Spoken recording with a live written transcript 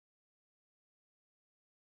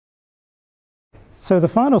So the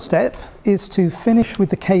final step is to finish with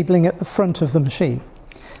the cabling at the front of the machine.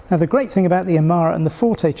 Now the great thing about the Amara and the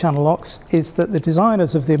Forte channel locks is that the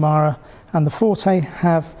designers of the Amara and the Forte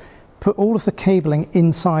have put all of the cabling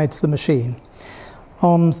inside the machine.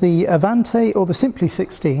 On the Avante or the Simply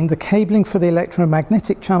 16, the cabling for the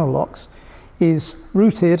electromagnetic channel locks is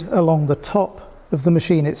routed along the top of the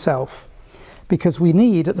machine itself, because we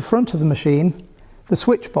need at the front of the machine the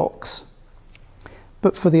switch box.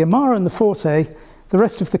 But for the Amara and the Forte, the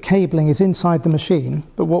rest of the cabling is inside the machine,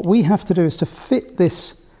 but what we have to do is to fit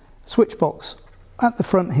this switch box at the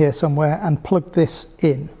front here somewhere and plug this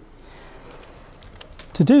in.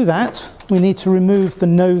 To do that, we need to remove the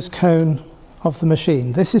nose cone of the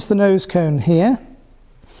machine. This is the nose cone here.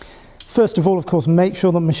 First of all, of course, make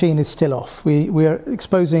sure the machine is still off. We are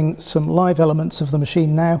exposing some live elements of the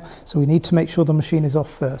machine now, so we need to make sure the machine is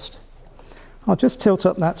off first. I'll just tilt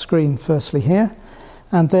up that screen firstly here,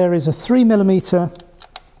 and there is a 3mm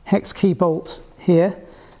hex key bolt here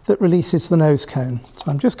that releases the nose cone. So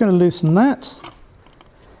I'm just going to loosen that.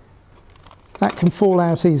 That can fall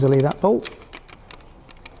out easily, that bolt.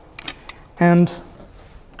 And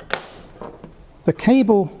the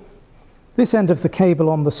cable, this end of the cable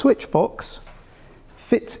on the switch box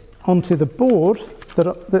fits onto the board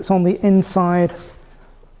that's on the inside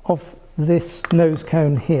of this nose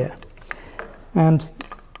cone here. And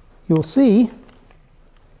you'll see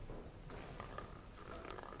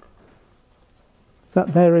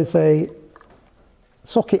that there is a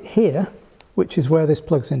socket here, which is where this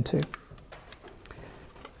plugs into.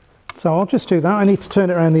 So I'll just do that. I need to turn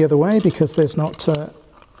it around the other way because there's not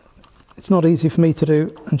it's not easy for me to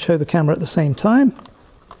do and show the camera at the same time.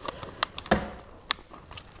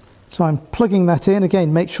 So I'm plugging that in.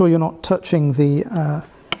 Again, make sure you're not touching the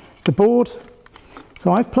board.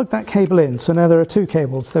 So I've plugged that cable in. So now there are two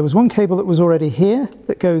cables. There was one cable that was already here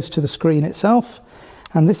that goes to the screen itself,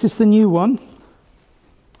 and this is the new one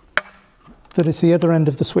that is the other end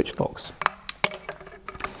of the switch box.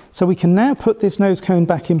 So we can now put this nose cone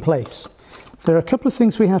back in place. There are a couple of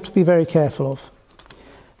things we have to be very careful of.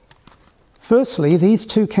 Firstly, these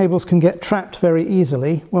two cables can get trapped very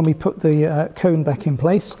easily when we put the cone back in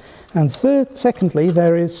place. And secondly,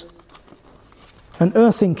 there is an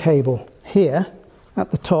earthing cable here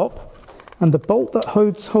at the top, and the bolt that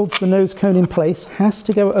holds the nose cone in place has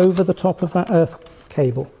to go over the top of that earth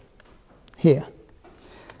cable here.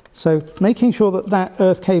 So making sure that that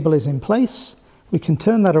earth cable is in place, we can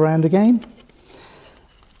turn that around again.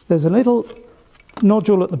 There's a little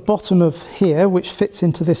nodule at the bottom of here which fits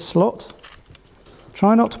into this slot.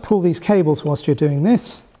 Try not to pull these cables whilst you're doing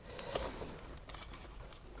this.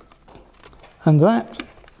 And that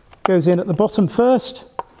goes in at the bottom first,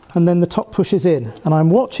 and then the top pushes in. And I'm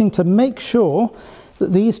watching to make sure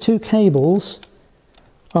that these two cables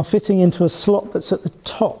are fitting into a slot that's at the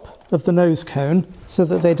top of the nose cone so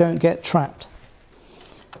that they don't get trapped.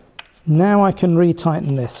 Now I can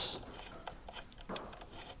retighten this.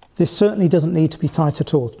 This certainly doesn't need to be tight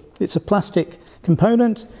at all. It's a plastic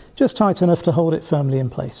component, just tight enough to hold it firmly in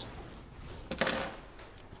place.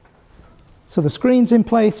 So the screen's in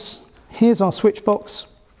place. Here's our switch box.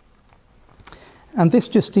 And this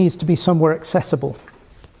just needs to be somewhere accessible.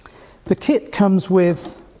 The kit comes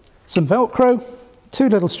with some Velcro, two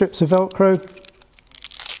little strips of Velcro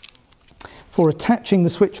for attaching the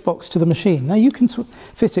switch box to the machine. Now you can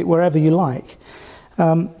fit it wherever you like,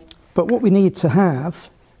 but what we need to have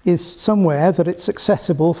is somewhere that it's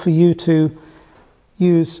accessible for you to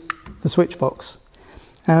use the switch box.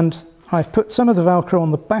 And I've put some of the Velcro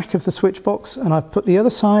on the back of the switch box, and I've put the other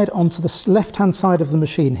side onto the left-hand side of the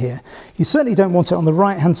machine here. You certainly don't want it on the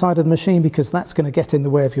right-hand side of the machine because that's going to get in the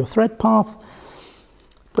way of your thread path.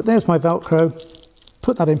 But there's my Velcro.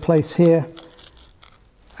 Put that in place here,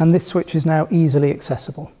 and this switch is now easily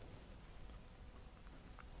accessible.